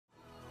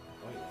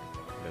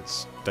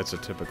that's a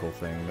typical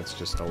thing. That's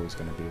just always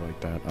going to be like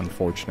that,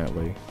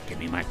 unfortunately. Give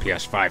me my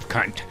PS5,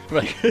 cunt.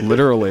 Like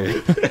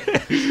Literally.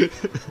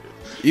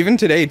 Even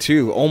today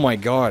too. Oh my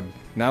god.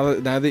 Now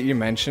that you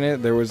mention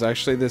it, there was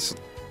actually this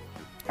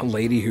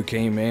lady who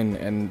came in,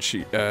 and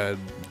she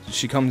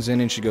comes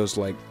in and she goes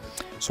like,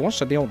 "So what's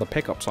the deal with the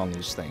pickups on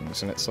these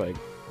things?" And it's like,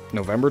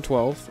 November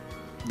 12th,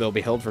 they'll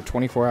be held for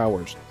 24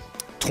 hours.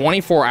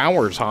 24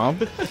 hours, huh?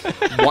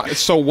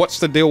 So what's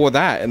the deal with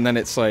that? And then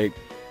it's like,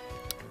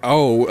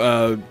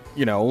 oh,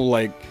 you know,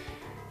 like,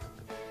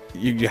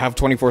 you have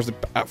 24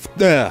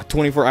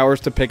 hours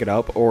to pick it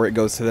up, or it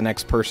goes to the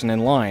next person in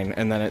line.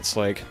 And then it's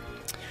like,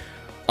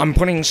 I'm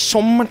putting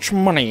so much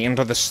money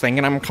into this thing,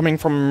 and I'm coming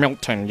from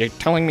Milton. You're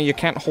telling me you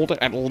can't hold it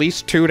at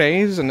least 2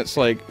 days? And it's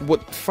like,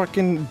 what,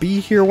 fucking be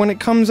here when it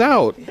comes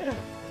out? Yeah.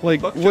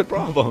 Like, what's what your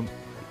problem?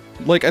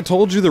 Like, I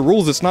told you the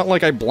rules. It's not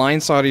like I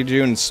blindsided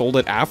you and sold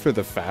it after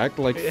the fact.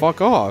 Like, fuck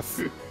off.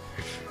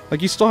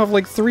 Like, you still have,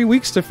 like, 3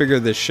 weeks to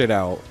figure this shit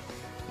out.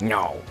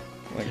 No.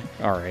 Like,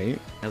 alright.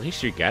 At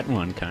least you got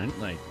one, cunt.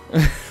 Like,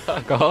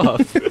 fuck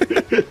off.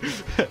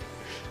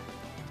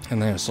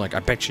 And then it's like, I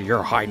bet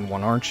you're hiding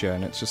one, aren't you?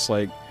 And it's just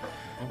like,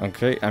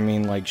 okay, I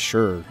mean, like,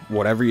 sure.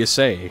 Whatever you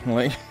say.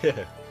 Like,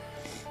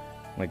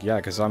 like, yeah,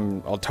 because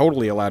I'm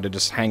totally allowed to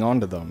just hang on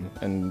to them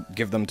and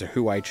give them to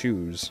who I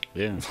choose.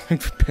 Yeah.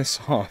 Piss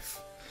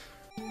off.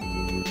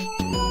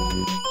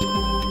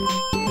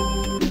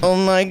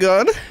 Oh my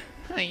god.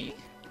 Hi.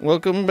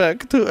 Welcome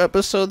back to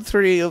episode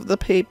 3 of the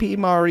Papi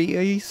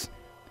Marios.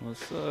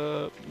 What's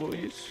up,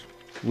 boys?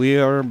 We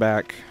are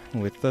back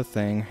with the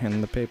thing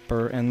and the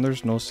paper, and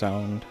there's no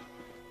sound.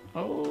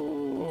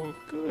 Oh,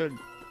 good.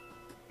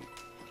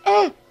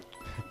 Ah!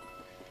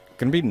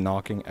 Gonna be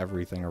knocking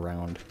everything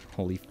around.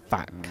 Holy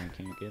fuck. I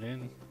can't get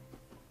in.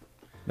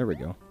 There we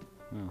go.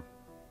 Oh.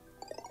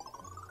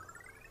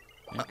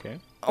 Okay.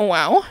 Oh,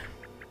 wow.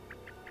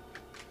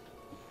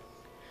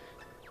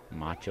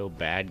 Macho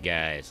bad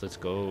guys. Let's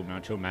go.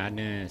 Macho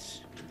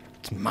madness.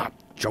 It's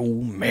macho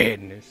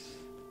madness.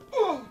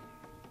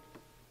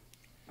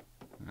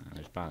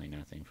 There's probably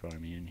nothing for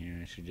me in here.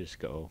 I should just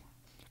go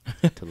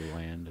to the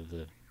land of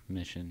the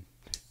mission.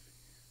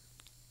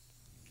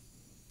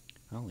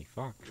 Holy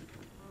fuck.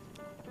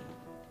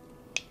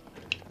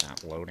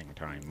 Not loading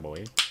time,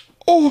 boy.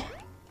 Oh!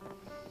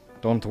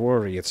 Don't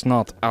worry, it's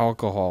not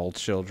alcohol,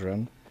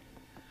 children.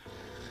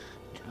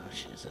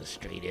 Josh is a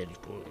straight edge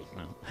boy.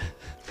 No.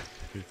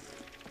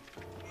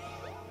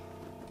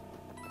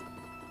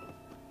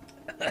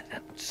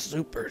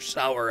 Super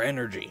sour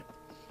energy.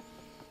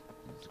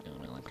 Let's go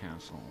to the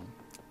castle.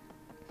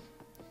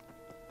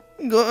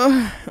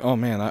 Oh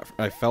man,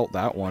 I felt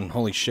that one.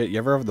 Holy shit, you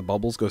ever have the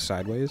bubbles go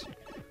sideways?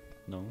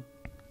 No.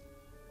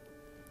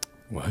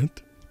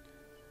 What?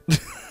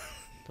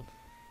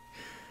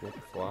 Flip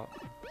flop.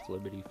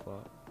 Flippity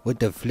flop. With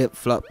the flip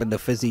flop and the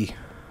fizzy.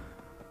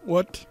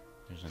 What?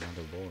 There's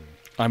another boy.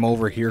 I'm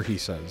over here, he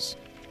says.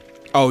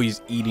 Oh,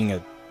 he's eating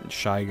a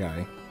shy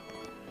guy.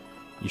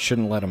 You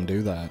shouldn't let him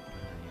do that.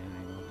 Yeah,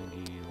 I don't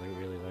think he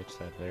really likes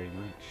that very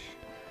much.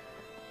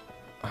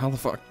 How the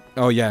fuck?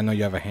 Oh yeah, I know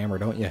you have a hammer,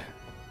 don't you?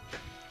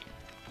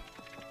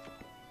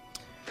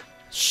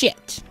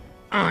 Shit.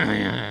 I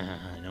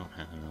don't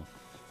have enough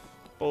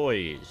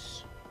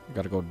boys.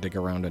 Gotta go dig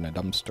around in a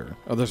dumpster.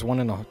 Oh, there's one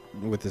in a,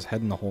 with his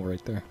head in the hole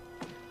right there.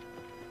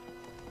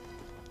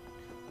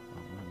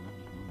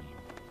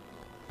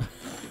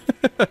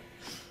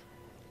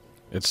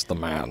 It's the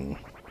man.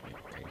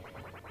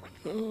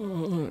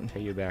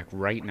 Take you back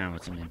right now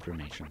with some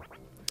information.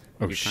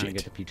 Oh, You're trying to shit.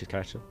 get the Peach's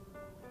Castle?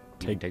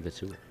 Take the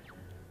sewer.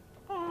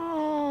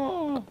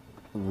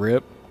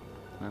 Rip.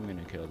 I'm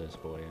gonna kill this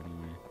boy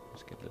anyway.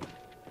 Let's get the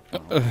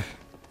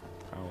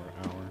power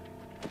hour.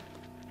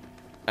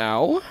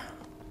 Ow.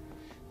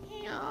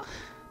 Yeah.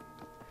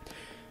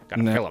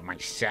 Gotta No. fill up my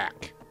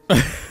sack.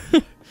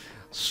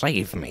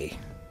 Save me.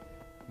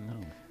 No.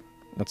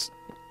 That's...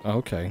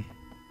 Okay.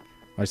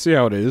 I see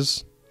how it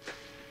is.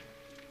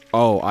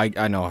 Oh,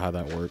 I know how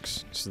that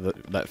works. So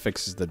that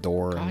fixes the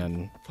door, God and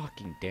then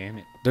fucking damn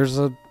it. there's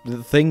a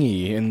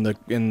thingy in the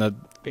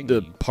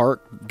Thingy.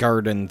 park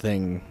garden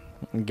thing.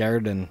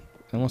 Garden.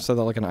 I almost said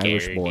that like an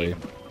Irish boy.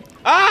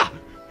 Ah!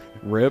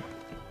 Rip.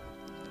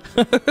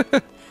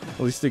 At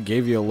least it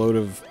gave you a load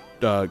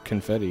of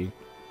confetti.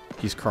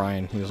 He's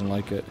crying. He doesn't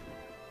like it.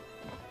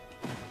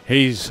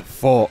 He's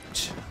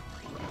fucked.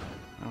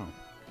 Oh.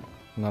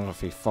 Not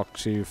if he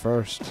fucks you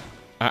first.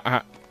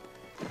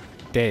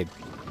 Dead.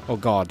 Oh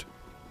god.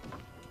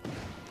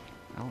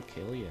 I'll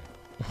kill you.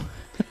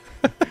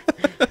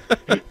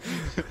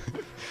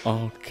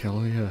 I'll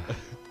kill you.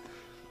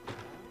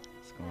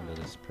 Let's go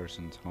into this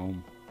person's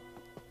home.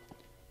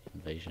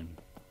 Invasion.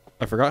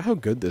 I forgot how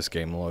good this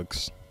game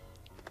looks.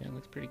 Yeah, it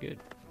looks pretty good.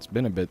 It's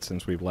been a bit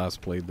since we've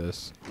last played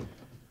this.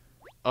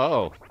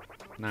 Oh,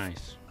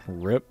 nice.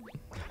 Rip.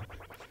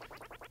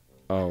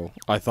 Oh,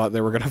 I thought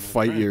they were gonna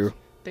fight you.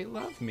 They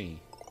love me.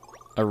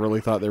 I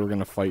really thought they were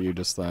gonna fight you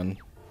just then.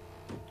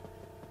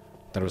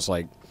 That was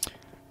like,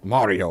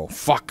 Mario,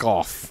 fuck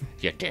off.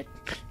 You did.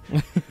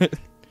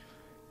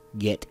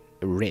 Get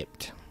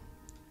ripped.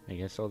 I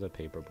guess all the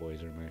paper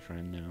boys are my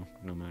friend now,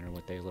 no matter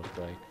what they look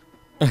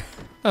like.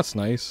 That's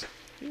nice.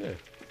 Yeah.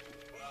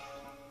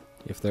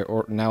 If they're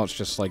now it's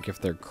just like if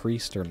they're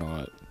creased or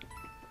not.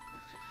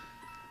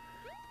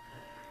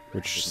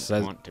 Which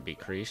says want to be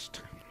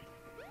creased.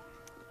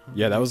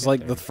 yeah, that was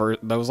like the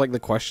first. That was like the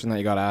question that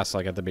you got asked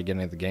like at the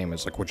beginning of the game.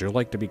 It's like, would you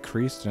like to be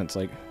creased? And it's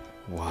like,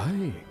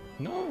 why?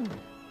 No,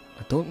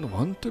 I don't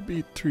want to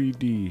be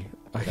 3D.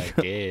 I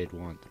did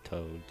want the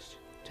toads.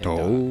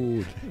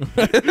 Toad.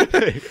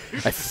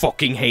 I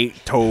fucking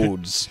hate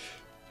toads.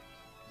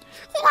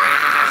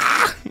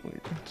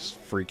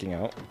 Just freaking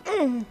out.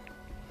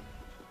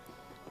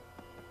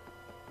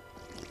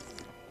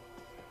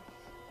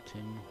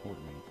 Tim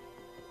Horton.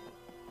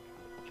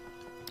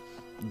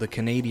 The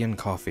Canadian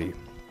coffee.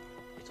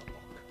 It's a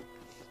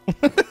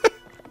book.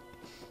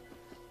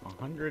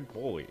 100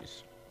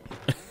 boys.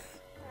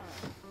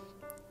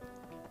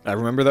 I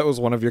remember that was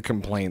one of your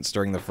complaints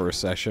during the first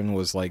session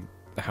was like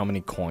how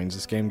many coins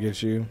this game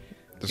gives you.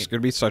 There's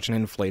gonna be such an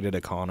inflated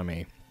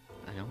economy.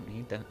 I don't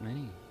need that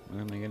many.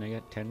 Am I gonna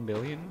get 10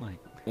 billion? Like,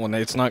 When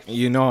it's not,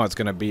 you know how it's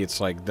gonna be. It's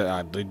like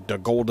the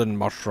golden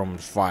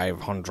mushrooms,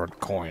 500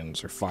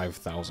 coins or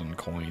 5,000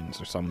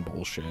 coins or some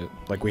bullshit.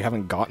 Like we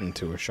haven't gotten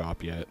to a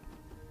shop yet.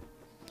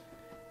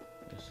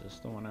 is this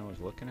the one I was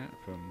looking at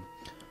from?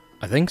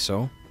 I think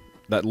so.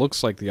 That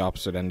looks like the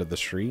opposite end of the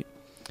street.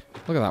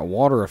 Look at that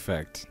water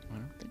effect. I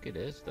don't think it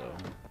is though.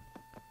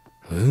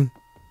 Huh?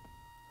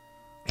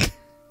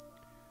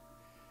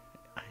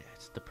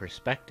 It's the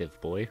perspective,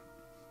 boy.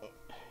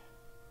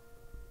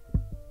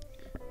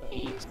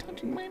 He's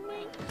touching my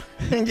mic.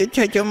 And you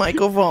take your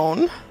microphone.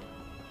 Is it?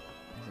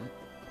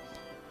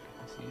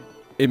 I see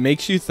it. It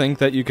makes you think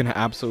that you can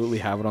absolutely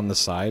have it on the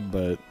side,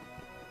 but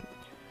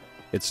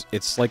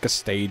it's like a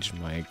stage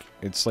mic.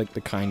 It's like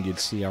the kind you'd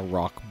see a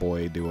rock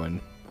boy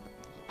doing.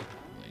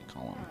 They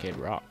call him Kid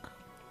Rock.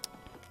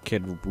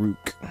 Kid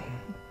Rook.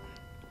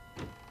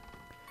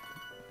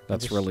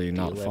 That's Just really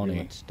not steal funny.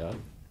 everyone's stuff.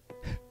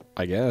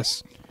 I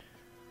guess.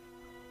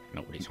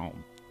 Nobody's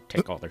home.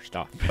 Take all their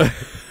stuff.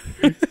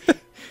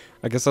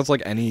 I guess that's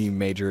like any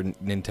major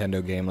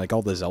Nintendo game. Like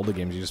all the Zelda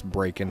games, you just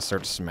break in,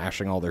 start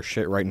smashing all their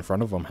shit right in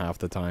front of them half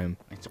the time.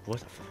 It's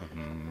what?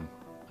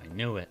 I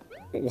knew it.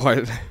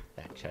 What?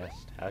 That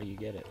chest. How do you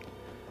get it?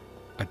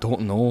 I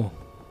don't know.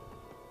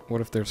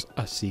 What if there's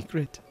a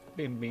secret?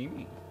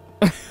 Bimini.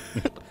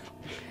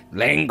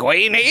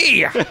 Linguine!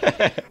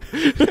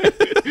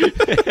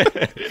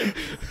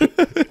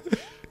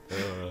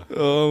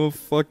 Oh,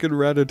 fucking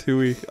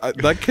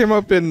Ratatouille. That came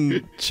up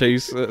in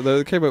Chase.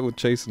 That came up with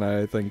Chase and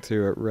I think,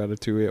 too, at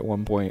Ratatouille at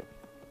one point.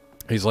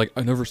 He's like,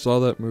 I never saw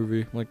that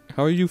movie. I'm like,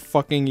 how are you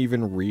fucking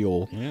even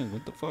real? Yeah,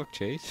 what the fuck,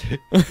 Chase?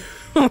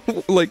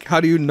 Like, how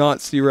do you not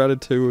see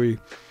Ratatouille?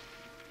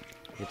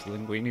 It's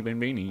Linguine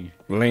Bimbini.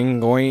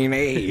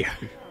 Linguine.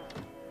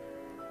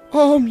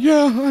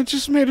 Yeah, I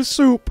just made a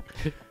soup.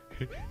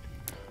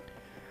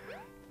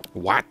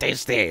 What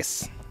is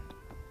this?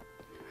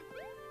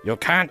 You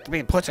can't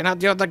be putting out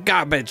the other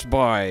garbage,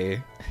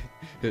 boy.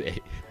 I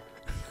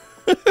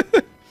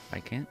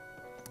can't.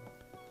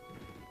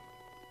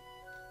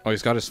 Oh,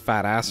 he's got his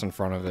fat ass in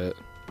front of it.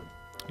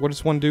 What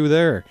does one do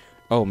there?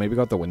 Oh, maybe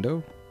go out the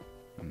window?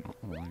 I'm not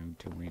allowed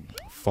to win.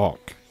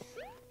 Fuck.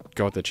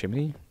 Go out the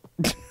chimney?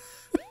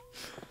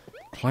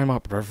 Climb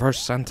up, reverse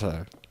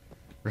Santa.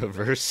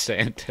 Reverse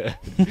Santa.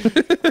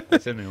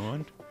 That's a new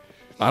one.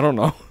 I don't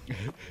know.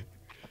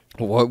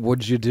 What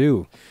would you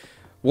do?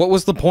 What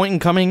was the point in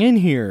coming in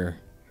here?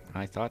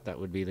 I thought that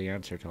would be the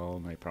answer to all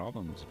of my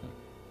problems, but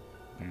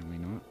apparently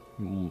not.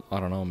 I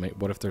don't know.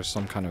 What if there's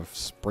some kind of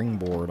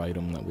springboard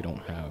item that we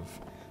don't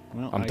have?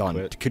 Well, I'm done.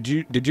 quit.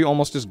 Did you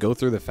almost just go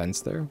through the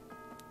fence there?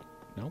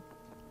 Nope.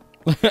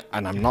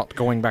 And I'm not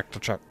going back to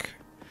check.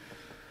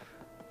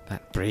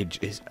 That bridge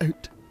is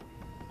out.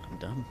 I'm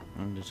done.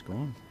 I'm just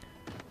going.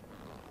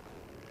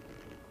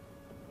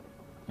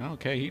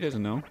 Okay, he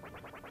doesn't know.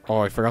 Oh,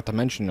 I forgot to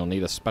mention you'll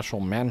need a special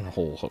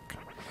manhole hook.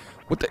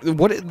 What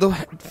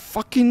the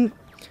fucking...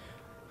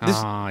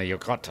 You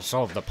got to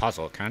solve the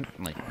puzzle, can't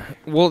like.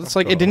 Well, it's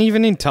like it didn't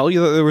even tell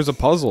you that there was a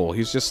puzzle.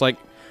 He's just like,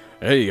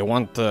 "Hey, you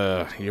want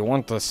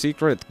the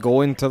secret?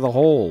 Go into the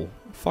hole."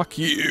 Fuck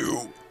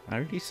you. I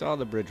already saw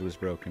the bridge was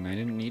broken. I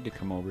didn't need to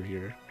come over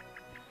here.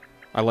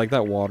 I like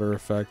that water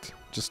effect.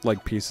 Just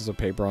like pieces of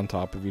paper on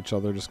top of each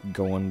other, just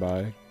going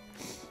by.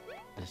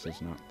 This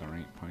is not the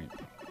right pipe.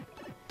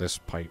 This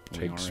pipe We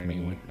takes already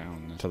me went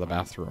down this to the pipe.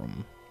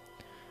 bathroom.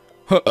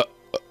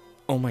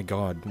 Oh my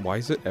god, why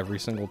is it every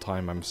single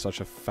time I'm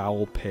such a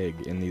foul pig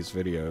in these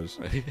videos?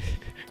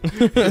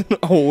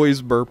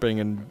 Always burping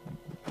and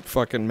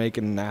fucking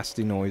making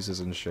nasty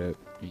noises and shit.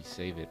 You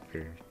save it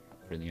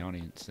for the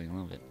audience. They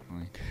love it.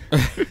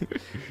 Like,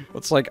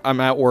 It's like I'm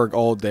at work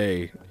all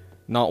day.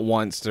 Not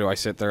once do I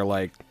sit there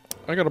like,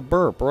 I gotta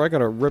burp or I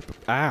gotta rip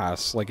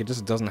ass. Like, it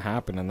just doesn't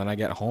happen. And then I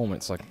get home,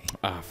 it's like,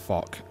 ah,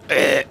 fuck.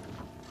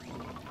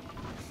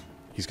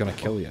 He's gonna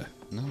kill you.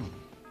 no,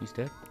 he's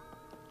dead.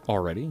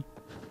 Already?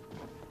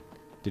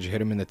 Did you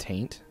hit him in the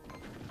taint?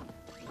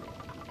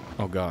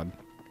 Oh god.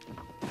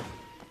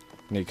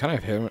 And you kind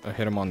of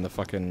hit him on the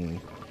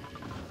fucking...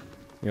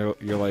 You're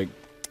like,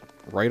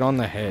 right on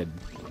the head.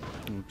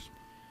 Oops.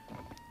 I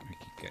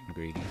keep getting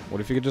greedy.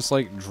 What if you could just,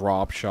 like,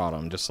 drop shot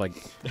him? Just, like,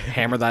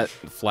 hammer that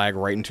flag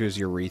right into his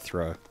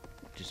urethra.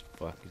 Just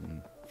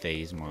fucking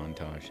phase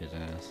montage his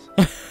ass.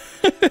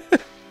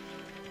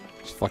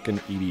 Just fucking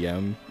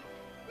EDM.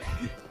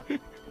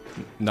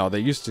 No, they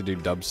used to do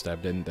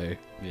dubstep, didn't they?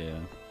 Yeah.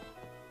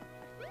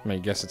 I mean,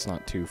 I guess it's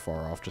not too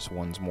far off. Just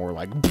one's more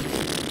like...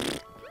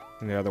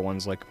 And the other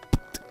one's like...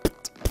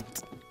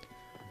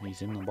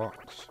 He's in the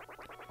box.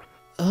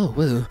 Oh,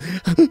 well.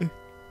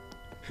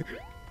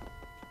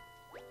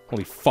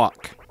 Holy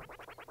fuck.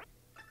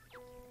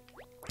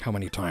 How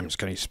many times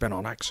can he spin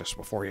on Axis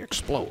before he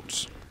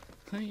explodes?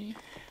 Hi.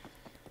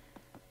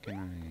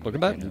 Can I Look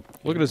at that.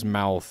 Look at his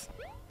mouth.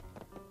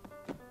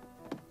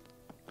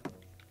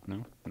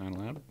 No? Not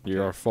allowed?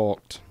 You're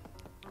fucked.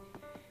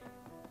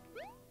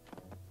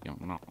 You're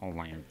not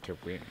allowed to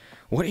win.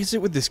 What is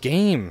it with this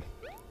game?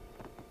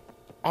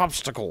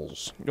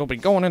 Obstacles. You'll be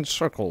going in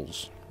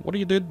circles. What do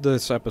you did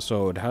this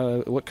episode?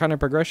 What kind of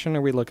progression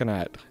are we looking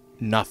at?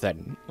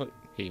 Nothing.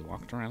 He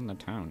walked around the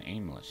town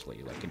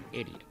aimlessly like an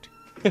idiot.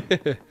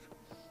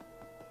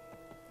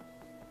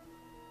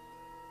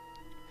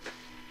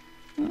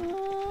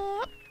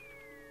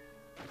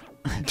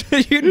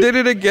 You did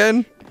it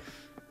again?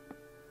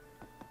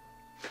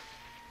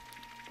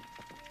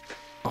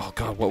 Oh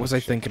god, what was I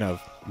thinking of?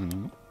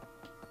 Mm-hmm.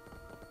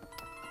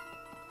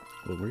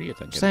 What were you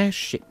thinking? There's a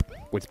ship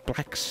with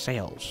black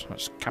sails.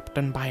 It's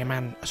captained by a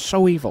man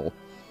so evil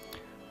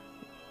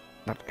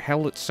that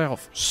hell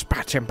itself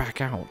spat him back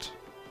out.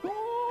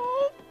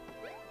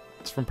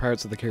 It's from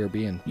Pirates of the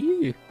Caribbean.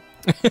 Yeah.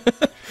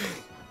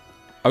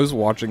 I was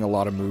watching a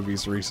lot of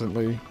movies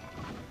recently.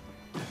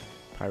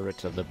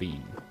 Pirates of the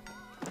Bean.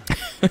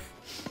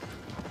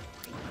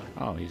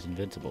 Oh, he's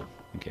invincible.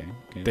 Okay.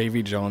 Good.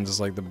 Davy Jones is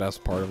like the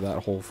best part of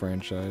that whole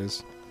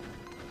franchise.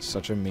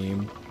 Such a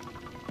meme.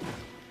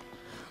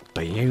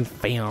 Do you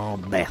feel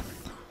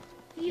death?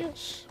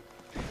 Yes.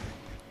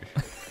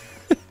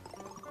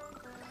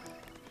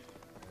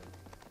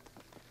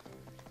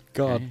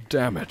 God Okay.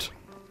 damn it.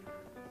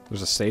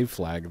 There's a save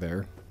flag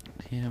there.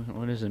 Yeah, but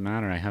what does it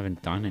matter? I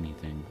haven't done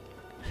anything.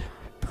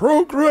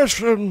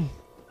 Progression!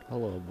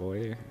 Hello,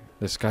 boy.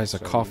 This guy's a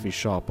So- coffee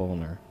shop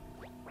owner.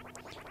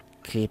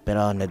 Keep it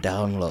on the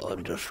down low.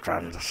 I'm just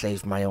trying to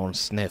save my own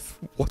sniff.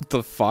 What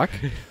the fuck?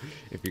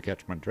 If you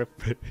catch my drift.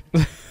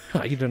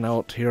 Hiding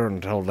out here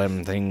until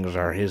them things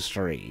are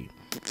history.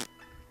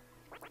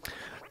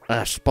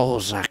 I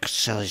suppose I could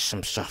sell you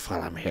some stuff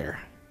while I'm here.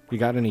 You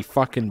got any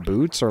fucking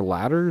boots or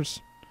ladders?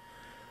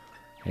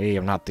 Hey,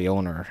 I'm not the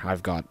owner.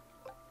 I've got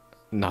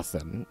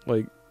nothing.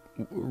 Like,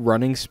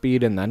 running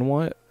speed and then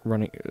what?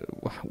 Running...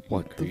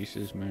 what?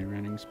 Increases my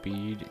running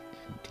speed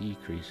and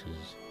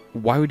decreases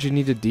Why would you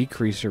need to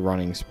decrease your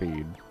running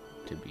speed?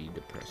 to be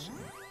depressing.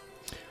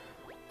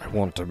 I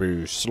want to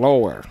be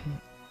slower.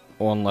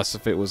 Well, unless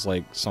if it was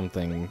like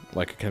something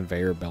like a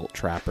conveyor belt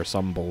trap or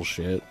some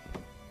bullshit.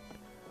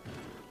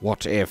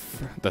 What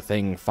if the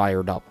thing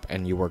fired up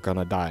and you were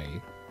gonna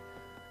die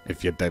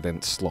if you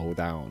didn't slow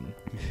down?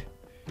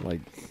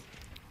 Like,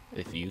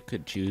 If you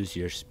could choose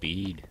your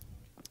speed,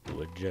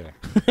 would you?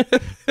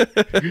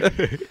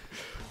 if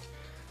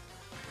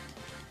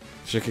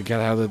you could get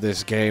out of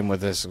this game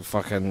with this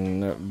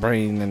fucking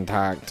brain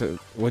intact,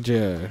 would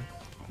you?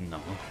 No.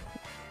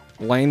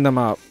 Line them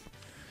up.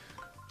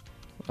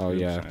 Oh Oops,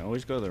 yeah. I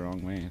always go the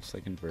wrong way. It's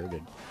like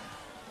inverted.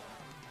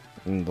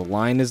 And the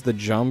line is the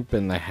jump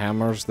and the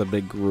hammer's the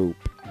big group.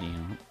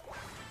 Yeah.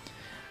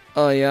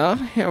 Oh yeah,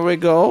 here we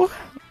go.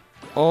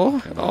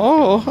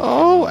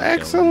 Oh,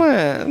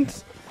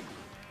 excellent.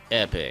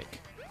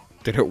 Epic.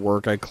 Did it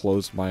work? I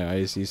closed my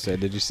eyes, he said.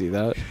 Did you see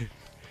that?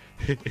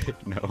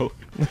 No.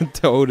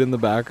 Toad in the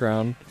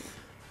background.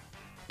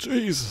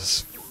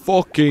 Jesus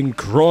fucking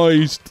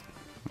Christ.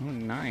 Oh,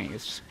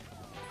 nice.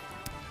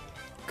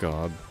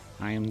 God.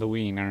 I am the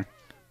wiener.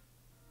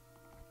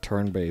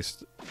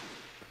 Turn-based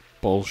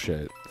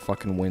bullshit.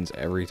 Fucking wins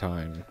every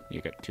time. You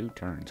get 2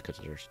 turns because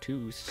there's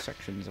 2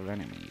 sections of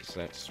enemies.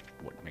 That's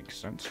what makes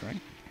sense, right?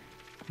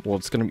 Well,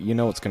 it's gonna be, you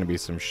know it's gonna be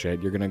some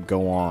shit. You're gonna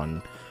go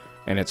on,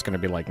 and it's gonna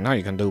be like, no,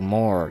 you can do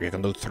more. You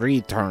can do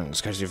 3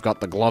 turns because you've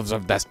got the gloves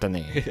of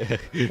destiny.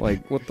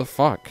 Like, what the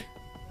fuck?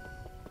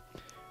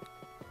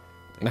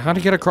 Now, how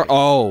to get across?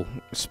 Oh,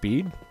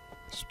 speed?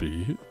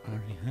 Speed? I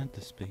already had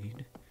the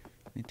speed.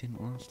 It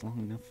didn't last long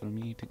enough for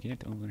me to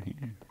get over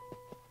here.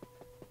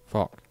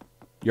 Fuck.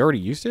 You already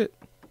used it?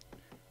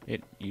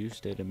 It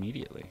used it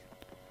immediately.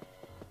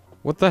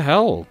 What the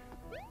hell?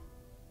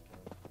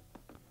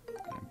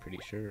 I'm pretty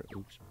sure.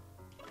 Oops.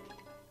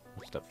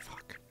 What's the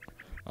fuck?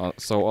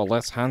 So a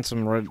less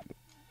handsome red...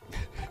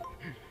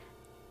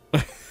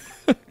 I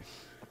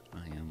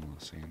am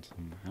less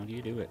handsome. How do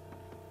you do it?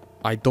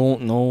 I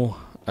don't know.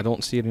 I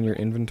don't see it in your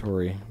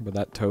inventory, but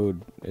that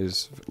toad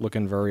is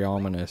looking very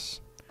ominous.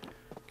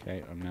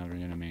 Okay, I'm never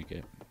gonna make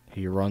it.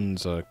 He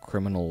runs a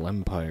criminal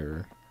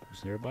empire.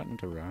 Is there a button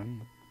to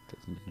run that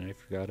I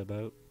forgot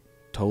about?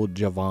 Toad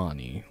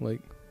Giovanni.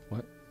 Like,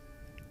 what?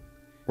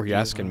 Were you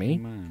asking me?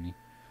 Money.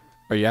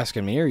 Are you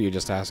asking me, or are you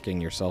just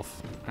asking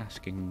yourself?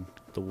 Asking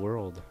the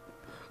world.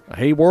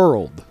 Hey,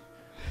 world.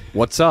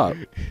 What's up?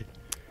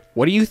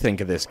 What do you think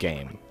of this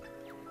game?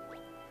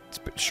 It's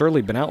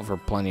surely been out for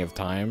plenty of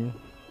time.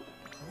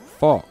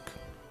 Fuck.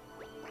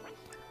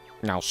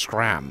 Now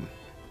scram.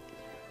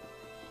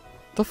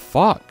 The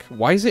fuck?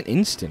 Why is it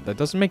instant? That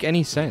doesn't make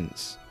any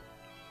sense.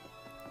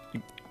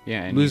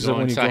 Yeah, and Lose you it go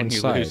when you go inside and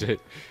you lose inside. it.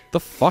 The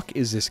fuck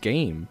is this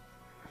game?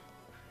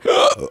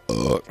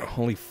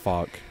 Holy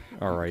fuck.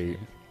 Alright.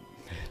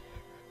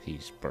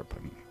 He's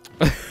burping.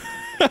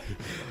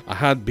 I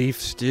had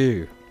beef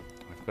stew.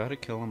 I've got to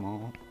kill them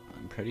all.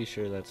 I'm pretty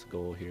sure that's the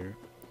goal here.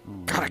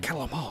 Oh, Gotta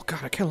kill them all.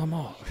 Gotta kill them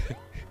all.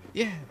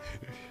 yeah.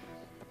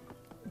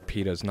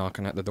 PETA's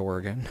knocking at the door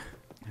again.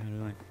 How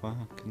do I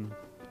fucking...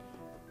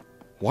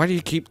 Why do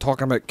you keep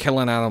talking about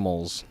killing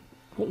animals?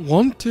 I don't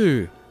want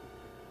to.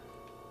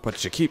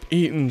 But you keep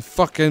eating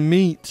fucking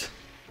meat.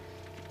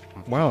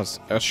 Wow, it's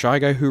a shy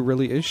guy who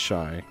really is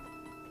shy.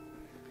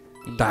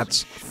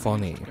 That's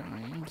funny.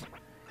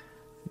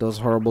 Those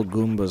horrible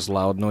Goombas,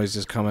 loud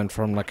noises coming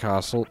from the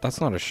castle.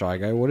 That's not a shy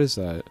guy. What is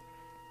that?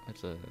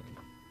 That's a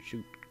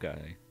shoot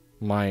guy.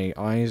 My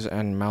eyes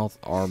and mouth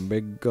are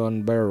big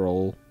gun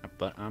barrel.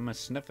 But I'm a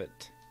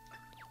sniffet.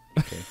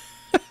 Okay.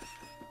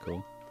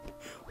 Cool.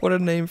 What a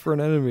name for an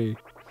enemy.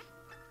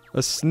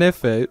 A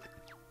sniffet.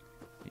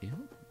 Yep.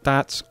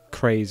 That's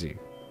crazy.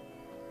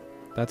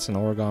 That's an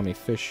origami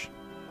fish.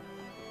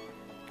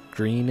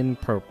 Green and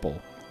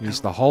purple.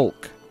 He's the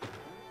Hulk.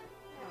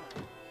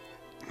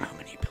 How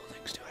many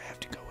buildings do I have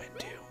to go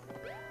into?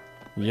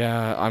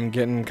 Yeah, I'm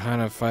getting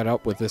kind of fed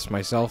up with this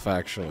myself,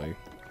 actually.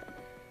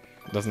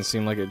 Doesn't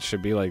seem like it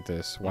should be like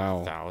this. Wow.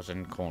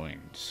 1,000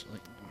 coins.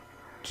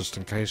 Just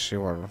in case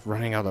you were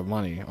running out of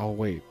money. Oh,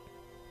 wait.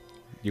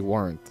 You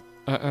weren't.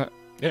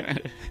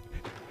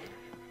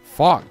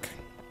 Fuck.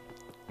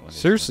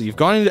 Seriously, you've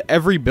gone into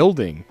every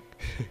building.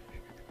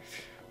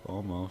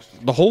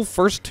 Almost. The whole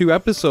first 2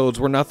 episodes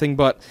were nothing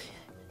but...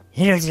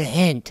 Here's a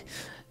hint.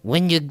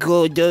 When you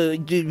go to...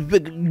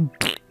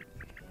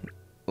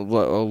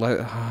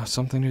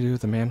 something to do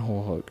with the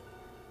manhole hook.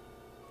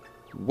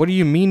 What do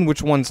you mean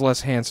which one's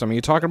less handsome? Are you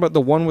talking about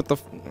the one with the...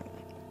 Oh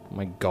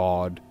my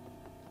god.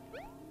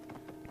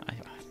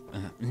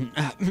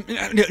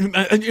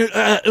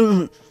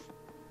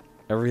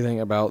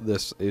 Everything about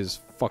this is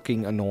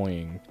fucking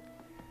annoying.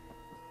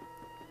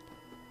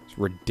 It's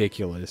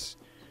ridiculous.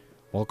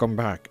 Welcome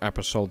back,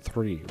 episode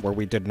 3, where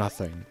we did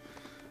nothing.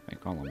 I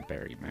call him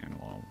Barry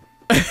Manilow.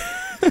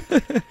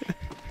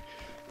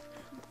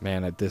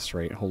 Man, at this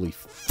rate, holy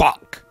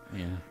fuck!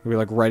 Yeah. We were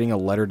like writing a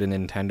letter to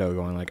Nintendo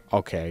going like,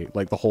 okay,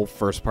 like the whole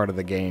first part of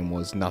the game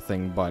was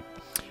nothing but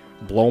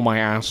blow my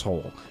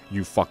asshole,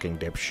 you fucking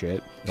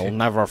dipshit. You'll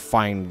never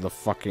find the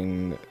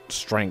fucking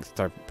strength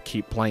to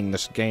keep playing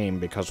this game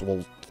because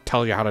we'll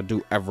tell you how to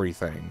do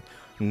everything.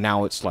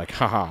 Now it's like,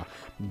 haha,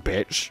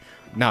 bitch.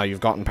 Now you've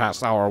gotten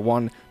past hour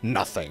 1,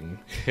 nothing.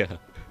 Yeah.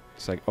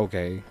 It's like,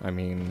 okay, I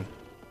mean,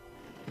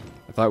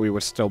 I thought we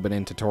would still been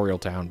in Tutorial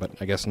Town, but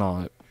I guess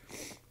not.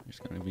 There's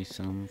gonna be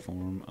some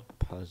form of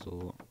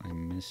puzzle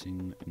I'm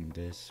missing in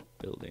this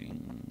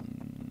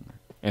building.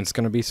 And it's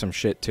gonna be some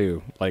shit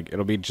too. Like,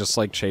 it'll be just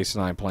like Chase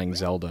and I playing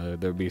Zelda.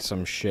 There'll be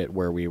some shit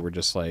where we were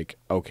just like,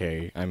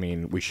 okay, I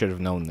mean, we should have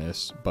known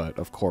this, but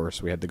of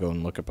course we had to go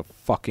and look up a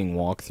fucking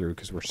walkthrough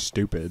because we're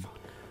stupid.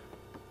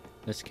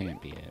 This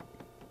can't be it.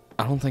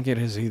 I don't think it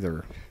is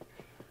either.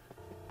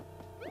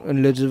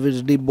 Unless it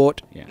is the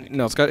bot. Yeah.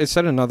 No, it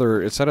said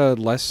a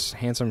less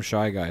handsome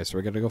Shy Guy, so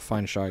we gotta go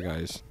find Shy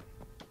Guys.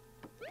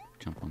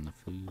 Jump on the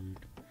food.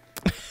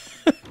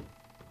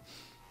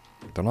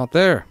 They're not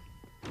there.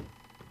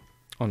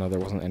 Oh no, there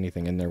wasn't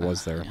anything in there,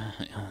 was there?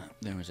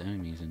 There was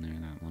enemies in there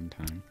that one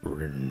time.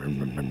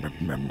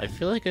 I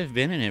feel like I've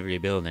been in every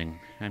building.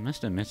 I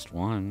must have missed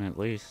one, at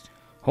least.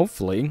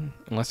 Hopefully.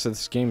 Unless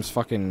this game's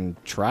fucking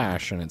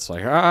trash and it's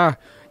like, ah,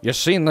 you've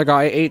seen the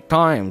guy 8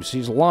 times.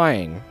 He's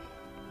lying.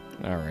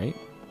 Alright.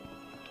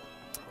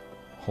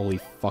 Holy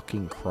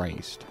fucking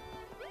Christ.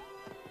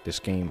 This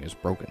game is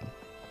broken.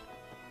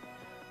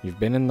 You've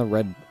been in the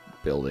red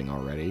building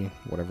already.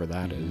 Whatever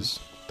that is.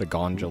 The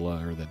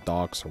gondola or the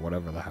docks or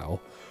whatever the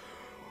hell.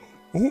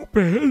 Oh,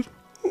 man.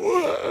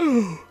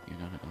 You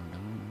gotta go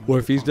down. What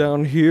if he's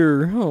down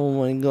here? Oh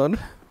my god.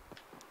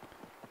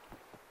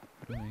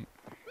 Right.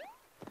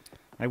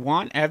 I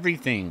want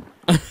everything.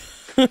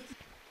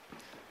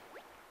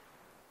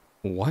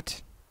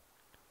 What?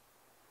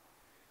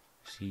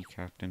 See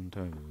Captain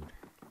Toad.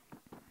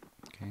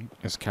 Okay.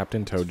 Is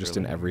Captain Toad just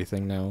in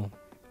everything now?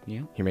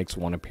 Yeah. He makes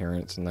one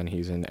appearance and then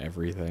he's in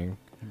everything.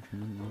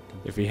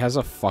 If he has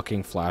a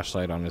fucking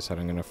flashlight on his head,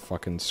 I'm gonna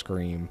fucking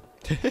scream.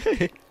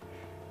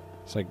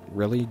 It's like,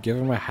 really? Give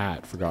him a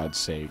hat, for God's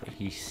sake.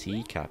 You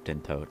see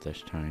Captain Toad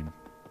this time.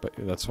 But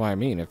that's what I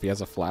mean. If he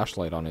has a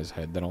flashlight on his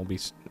head, then I'll be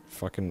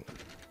fucking...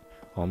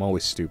 Oh, I'm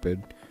always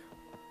stupid.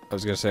 I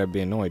was gonna say I'd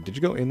be annoyed. Did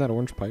you go in that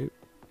orange pipe?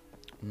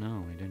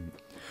 No, I didn't.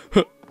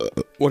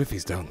 What if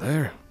he's down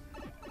there?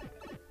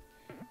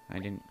 I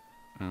didn't.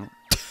 Oh.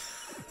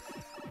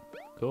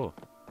 Cool.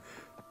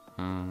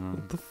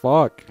 What the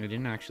fuck? I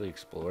didn't actually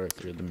explore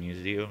through the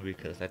museum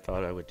because I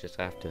thought I would just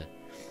have to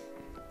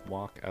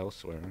walk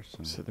elsewhere.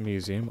 So. Is it the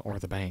museum or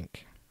the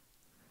bank?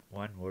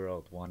 One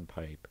world, one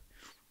pipe.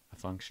 A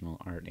functional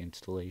art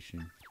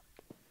installation.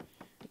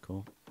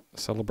 Cool.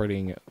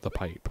 Celebrating the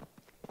pipe.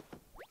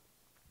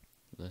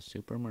 The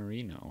Super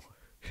Marino.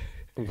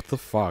 What the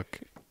fuck?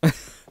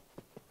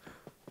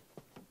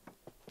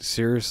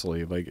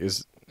 Seriously, like,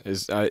 is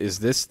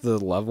this the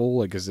level?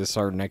 Like, is this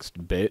our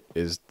next bit?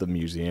 Is the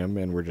museum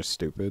and we're just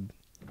stupid?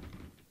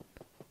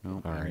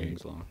 Nope, all right.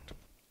 everything's locked.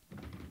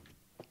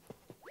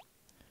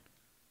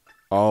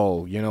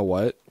 Oh, you know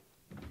what?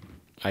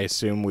 I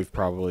assume we've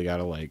probably got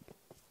to, like,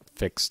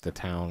 fix the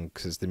town,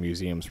 because the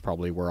museum's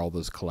probably where all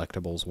those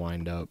collectibles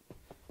wind up.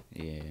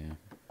 Yeah.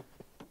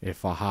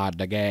 If I had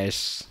to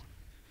guess.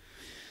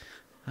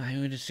 I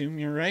would assume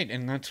you're right,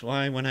 and that's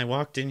why when I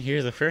walked in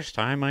here the first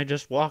time, I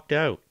just walked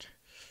out.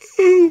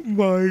 Oh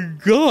my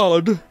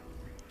god!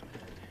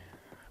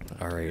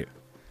 Alright.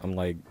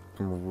 I'm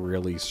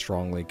really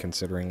strongly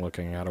considering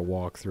looking at a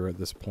walkthrough at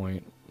this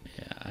point.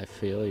 Yeah, I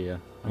feel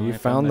you. Oh, you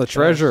found the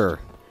treasure!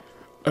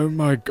 Oh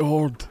my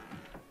god!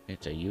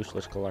 It's a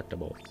useless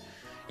collectible.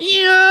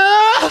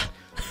 Yeah!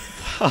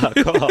 Fuck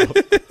off.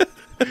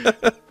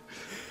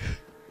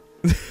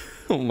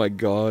 Oh my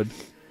god.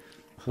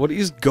 What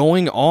is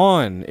going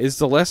on? Is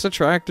the less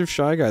attractive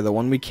Shy Guy the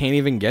one we can't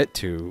even get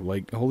to?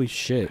 Like, holy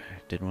shit.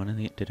 Did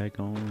I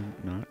go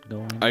not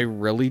go in? I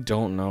really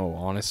don't know,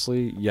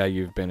 honestly. Yeah,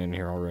 you've been in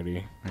here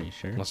already. Are you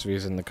sure? Unless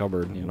he's in the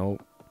cupboard. Yep.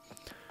 Nope.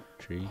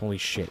 Tree. Holy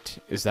shit.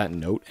 Is that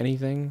note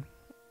anything?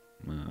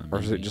 Or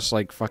is it just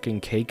like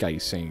fucking cake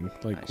icing?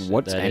 Like,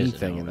 what's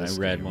anything in this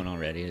I read game? one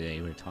already.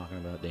 They were talking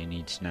about they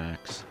need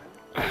snacks.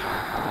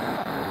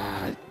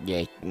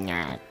 Yeah,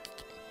 nah.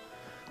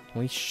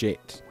 Holy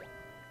shit.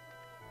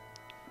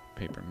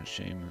 Paper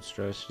mache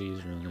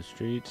monstrosities run the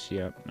streets.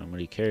 Yep,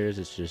 nobody cares.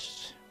 It's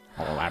just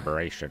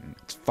elaboration.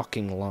 It's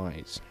fucking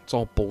lies. It's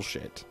all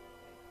bullshit.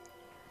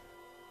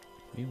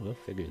 We will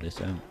figure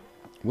this out.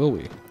 Will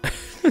we?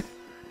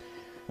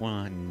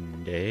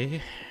 One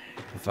day.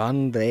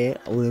 One day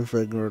we'll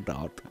figure it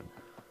out.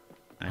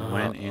 I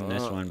went in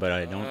this one, but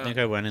I don't think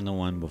I went in the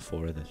one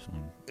before this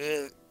one.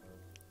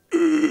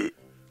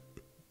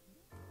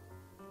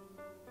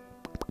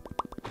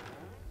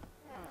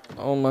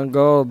 Oh my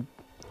god.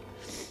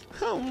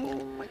 Oh.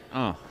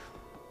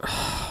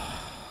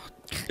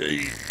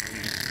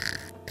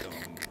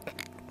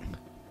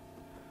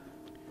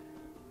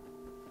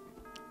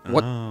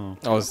 What? Oh.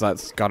 Oh,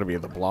 that's gotta be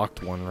the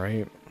blocked one,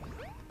 right?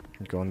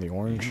 Go in the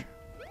orange.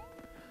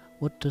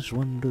 What does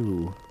one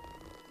do?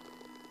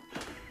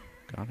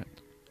 Got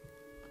it.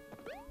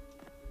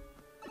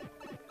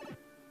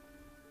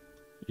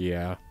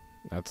 Yeah,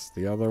 that's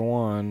the other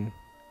one.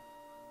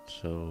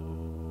 So...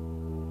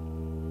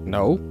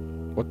 No?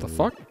 What the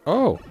fuck?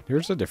 Oh,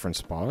 here's a different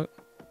spot.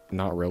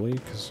 Not really,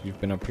 because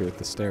you've been up here with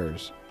the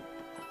stairs.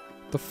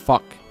 The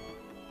fuck?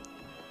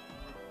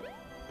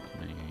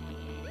 Can I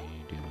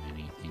do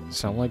anything?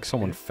 Sound like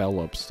someone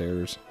fell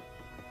upstairs.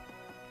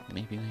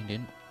 Maybe they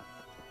didn't.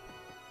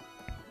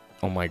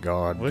 Oh my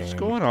god. What's game.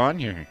 going on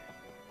here?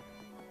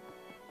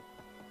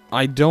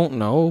 I don't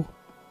know.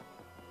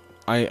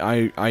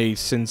 I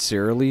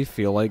sincerely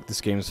feel like this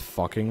game's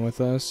fucking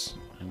with us.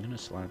 I'm gonna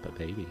slap a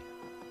baby.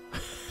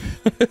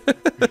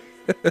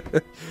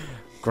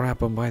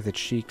 Grab him by the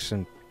cheeks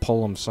and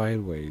pull him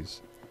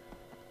sideways.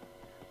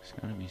 There's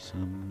gotta be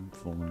some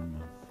form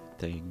of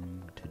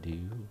thing to do.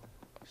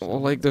 Well,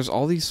 like, there's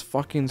all these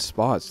fucking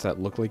spots that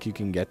look like you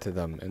can get to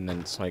them, and then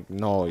it's like,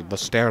 no, the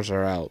stairs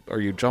are out, or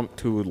you jump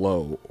too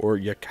low, or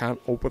you can't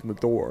open the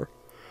door.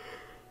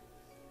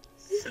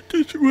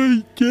 That's what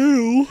I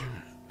do.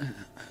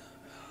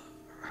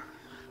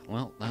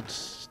 Well,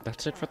 that's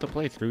it for the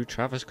playthrough.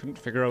 Travis couldn't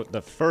figure out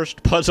the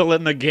first puzzle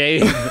in the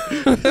game.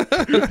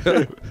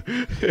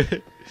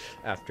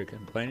 After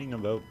complaining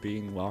about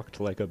being locked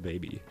like a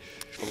baby.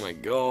 Oh my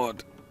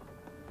god.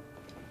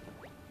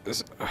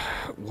 This,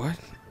 what?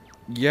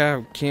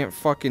 Yeah, can't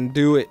fucking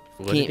do it.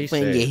 What did he Can't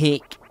find your say?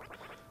 hick.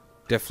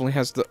 Definitely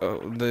has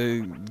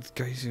the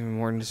guy's even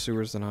more into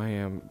sewers than I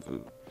am.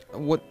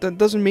 What? That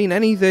doesn't mean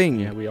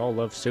anything. Yeah, we all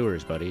love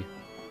sewers, buddy.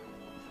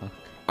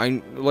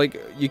 Like,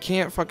 you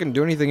can't fucking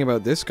do anything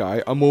about this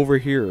guy. I'm over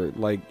here.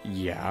 Like,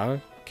 yeah.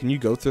 Can you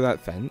go through that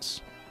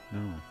fence?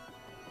 No.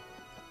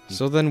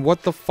 So then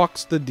what the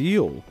fuck's the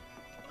deal?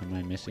 Am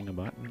I missing a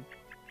button?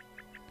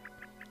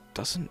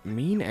 Doesn't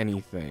mean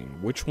anything.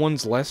 Which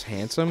one's less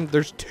handsome?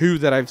 There's two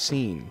that I've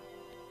seen.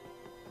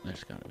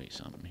 There's gotta be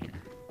something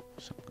here.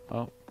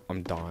 Oh.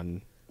 I'm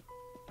done.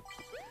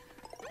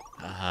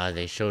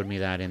 They showed me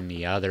that in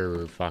the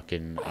other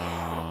fucking,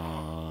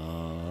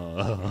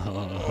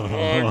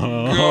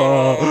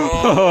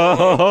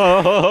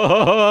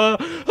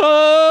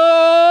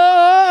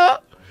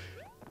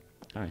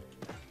 Hi.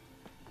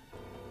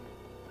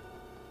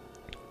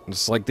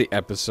 It's like the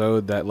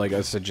episode that, like,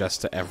 I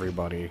suggest to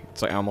everybody.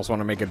 It's like, I almost want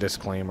to make a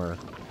disclaimer.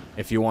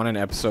 If you want an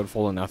episode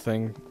full of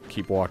nothing,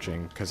 keep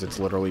watching, because it's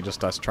literally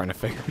just us trying to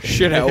figure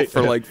shit out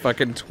for, like,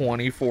 fucking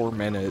 24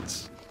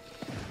 minutes.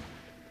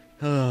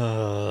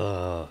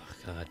 Oh,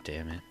 god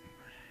damn it.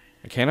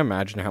 I can't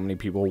imagine how many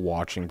people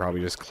watching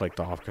probably just clicked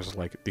off because,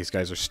 like, these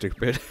guys are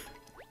stupid.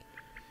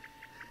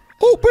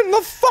 Open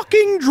the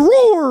fucking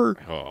drawer!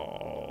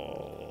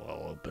 Oh,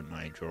 I'll open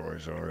my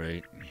drawers,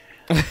 alright.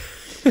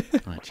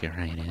 Let you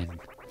right in.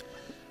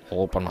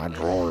 Open my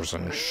drawers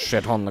and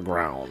shit on the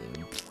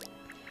ground.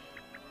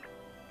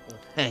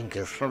 Thank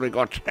you, so we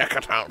got to check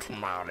it out,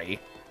 Mary.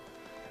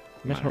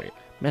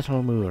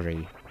 Metal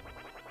Muri.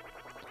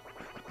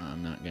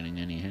 I'm not getting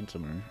any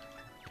handsomer.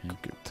 Okay.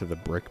 Get to the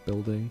brick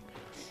building.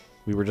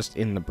 We were just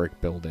in the brick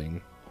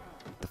building.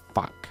 The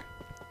fuck?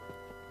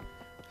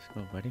 Let's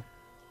go, buddy.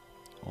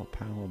 Old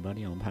pal, old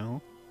buddy, old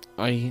pal.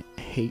 I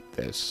hate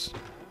this.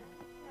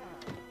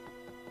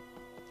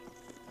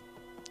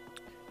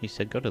 He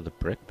said go to the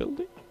brick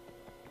building?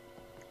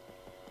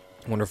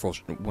 Wonder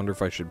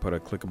if I should put a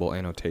clickable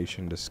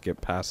annotation to skip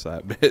past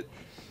that bit.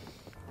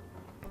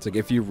 It's like,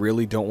 if you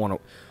really don't want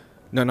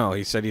to... No,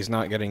 he said he's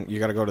not getting... You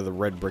gotta go to the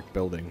red brick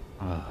building.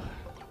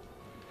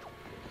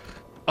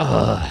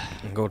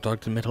 And go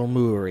talk to Metal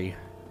Muri.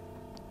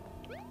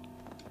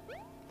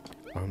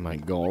 Oh my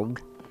god.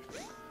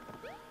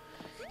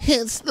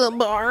 It's the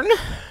barn.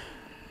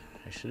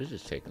 I should have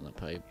just taken the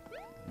pipe.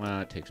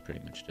 Well, it takes pretty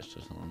much just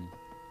as long.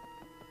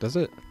 Does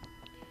it?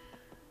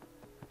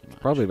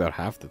 Probably about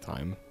half the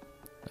time.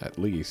 At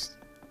least.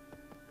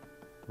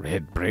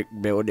 Red brick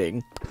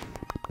building.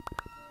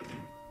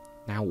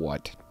 Now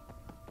what?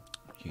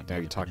 Now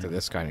you talk to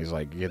this guy and he's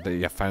like,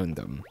 you found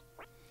them.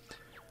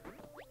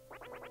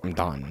 I'm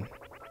done.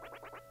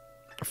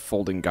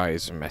 Folding guy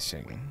is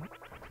missing.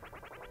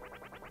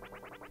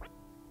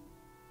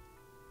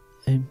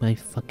 Oh my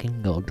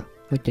fucking god.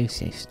 What is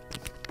this?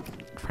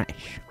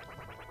 Trash.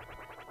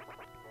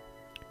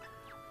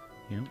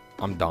 Yep.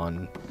 I'm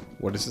done.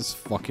 What is this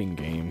fucking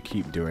game?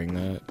 Keep doing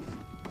that.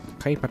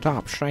 Keep it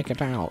up, shake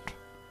it out.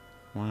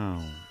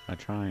 Wow, a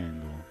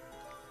triangle.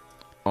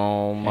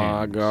 Oh my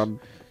Hands. god.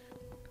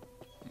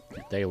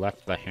 They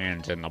left the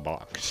hands in the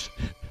box.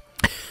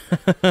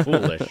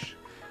 Foolish.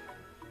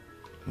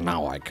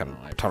 Now I can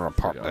Oh, I tear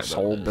apart forgot this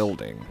about whole this.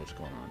 building. What's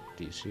going on?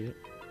 Do you see it?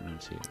 I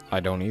don't see it. I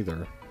don't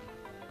either.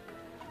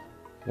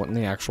 What in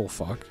the actual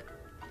fuck?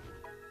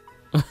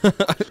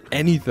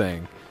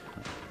 Anything.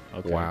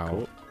 Okay, Wow.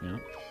 cool. Yeah.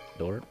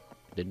 Door.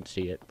 Didn't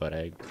see it, but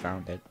I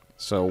found it.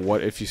 So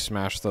what if you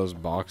smash those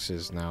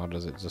boxes now?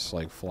 Does it just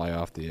like fly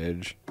off the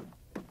edge?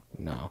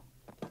 No.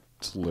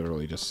 It's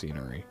literally just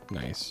scenery.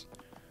 Nice.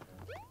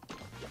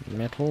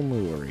 Metal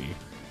Muri.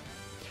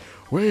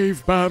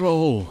 Wave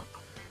battle!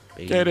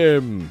 Get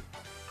him!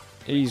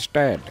 He's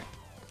dead.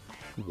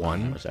 That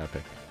One? was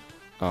epic.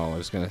 Oh, I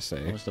was gonna What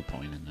say. was the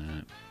point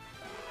in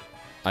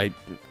I...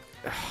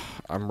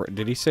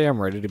 Did he say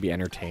I'm ready to be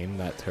entertained,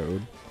 that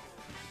toad?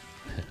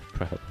 that?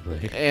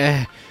 Probably.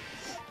 Uh, This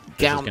is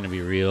down. gonna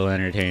be real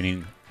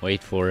entertaining.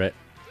 Wait for it.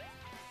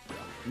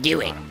 Do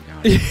it.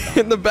 Got him.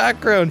 In the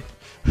background!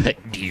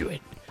 Do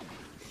it.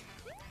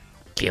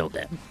 Kill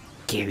them.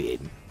 Kill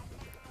him.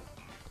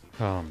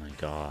 Oh my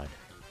god.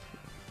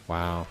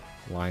 Wow.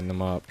 Line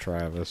them up,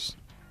 Travis.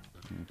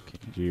 Okay.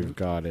 You've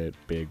got it,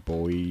 big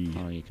boy.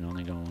 Oh, you can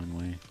only go one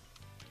way.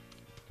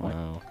 What?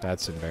 Wow,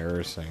 that's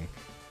embarrassing.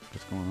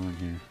 What's going on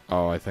here?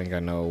 Oh, I think I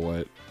know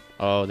what.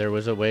 Oh, there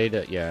was a way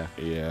to... Yeah.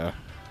 Yeah.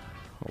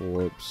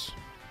 Whoops.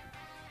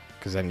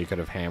 Because then you could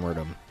have hammered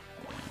him.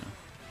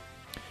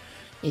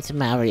 It's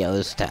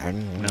Mario's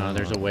turn. No,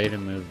 there's a way to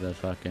move the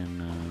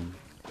fucking...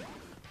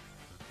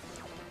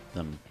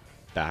 them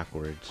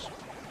backwards.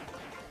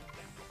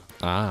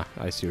 Ah,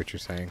 I see what you're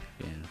saying.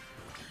 Yeah.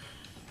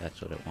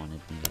 That's what it wanted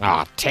me to do.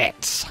 Aw,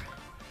 tits.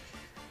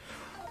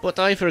 But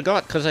I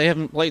forgot because I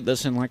haven't played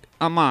this in like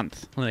a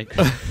month. Like,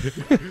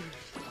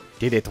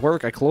 Did it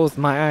work? I closed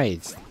my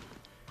eyes.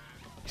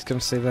 He's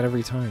gonna say that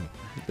every time.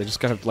 They just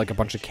got like a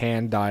bunch of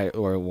canned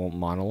or well,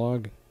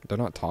 monologue. They're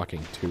not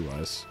talking to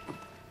us.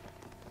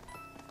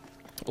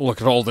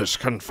 Look at all this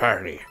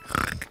confetti.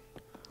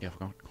 yeah, I've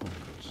got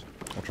coins.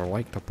 Would you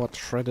like to put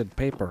shredded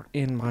paper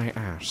in my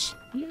ass?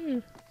 Yeah.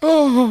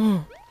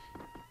 Oh!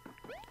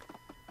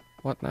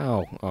 What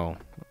now? Oh.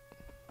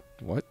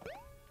 What?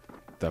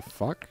 The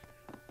fuck?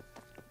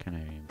 Can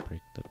I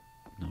break the...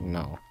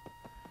 No.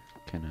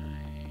 Can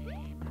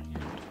I bring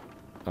it?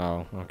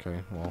 Oh, okay.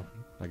 Well,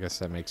 I guess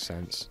that makes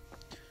sense.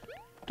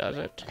 Does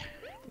it?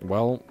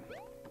 Well,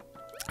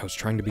 I was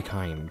trying to be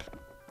kind.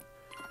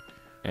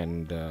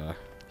 And,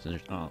 So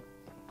there's... Oh,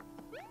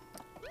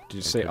 did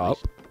you there say could be up?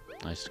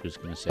 I was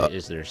gonna say,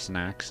 is there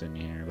snacks in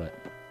here? But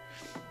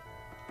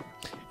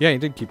Yeah, you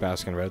did keep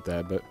asking about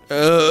that, but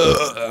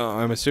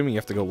I'm assuming you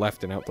have to go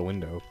left and out the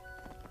window.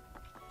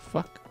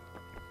 fuck,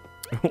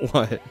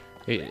 What?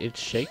 it's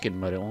shaking,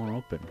 but it won't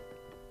open.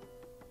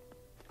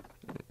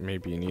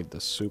 Maybe you need the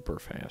super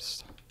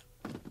fast.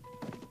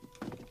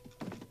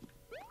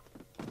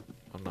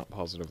 I'm not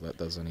positive that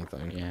does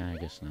anything. Yeah, I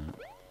guess not.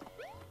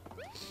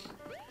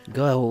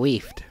 Go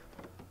weaved.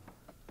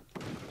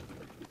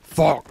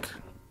 Fuck!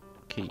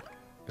 Key.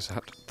 Is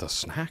that the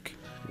snack?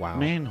 Wow.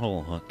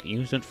 Manhole hook.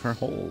 Use it for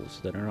holes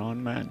that are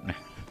on men.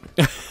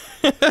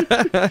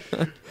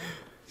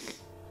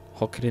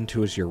 Hook it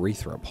into his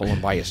urethra, pull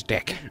him by his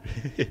dick.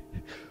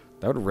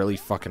 That would really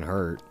fucking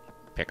hurt.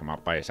 Pick him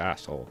up by his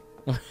asshole.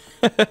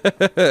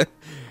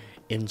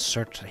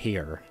 Insert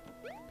here.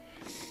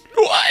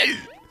 What?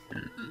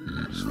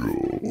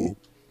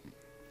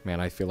 Man,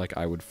 I feel like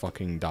I would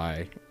fucking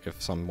die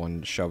if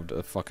someone shoved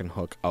a fucking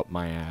hook up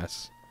my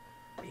ass.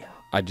 Yeah.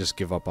 I'd just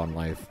give up on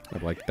life. I'd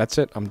be like, that's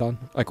it, I'm done.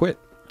 I quit.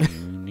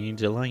 Who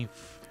needs a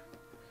life?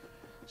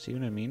 See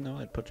what I mean, though?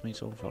 It puts me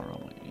so far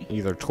away.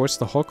 Either twist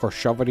the hook or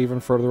shove it even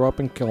further up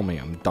and kill me.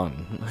 I'm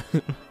done.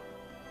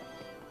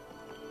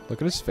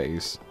 Look at his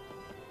face.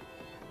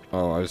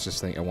 Oh, I was just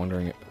thinking, I'm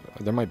wondering,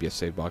 there might be a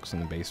save box in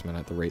the basement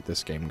at the rate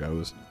this game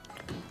goes.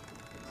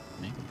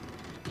 Maybe.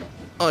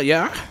 Oh,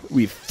 yeah?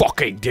 We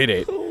fucking did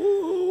it.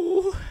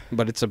 Ooh.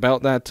 But it's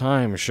about that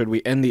time. Should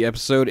we end the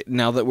episode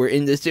now that we're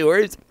in the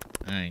sewers?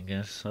 I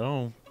guess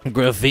so.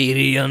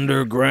 Graffiti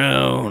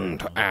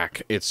underground.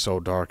 Ack, it's so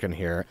dark in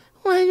here.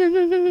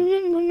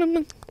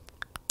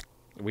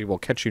 We will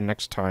catch you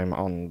next time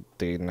on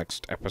the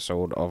next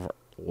episode of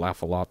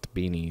Laugh-A-Lot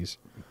Beanies.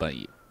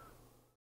 Bye.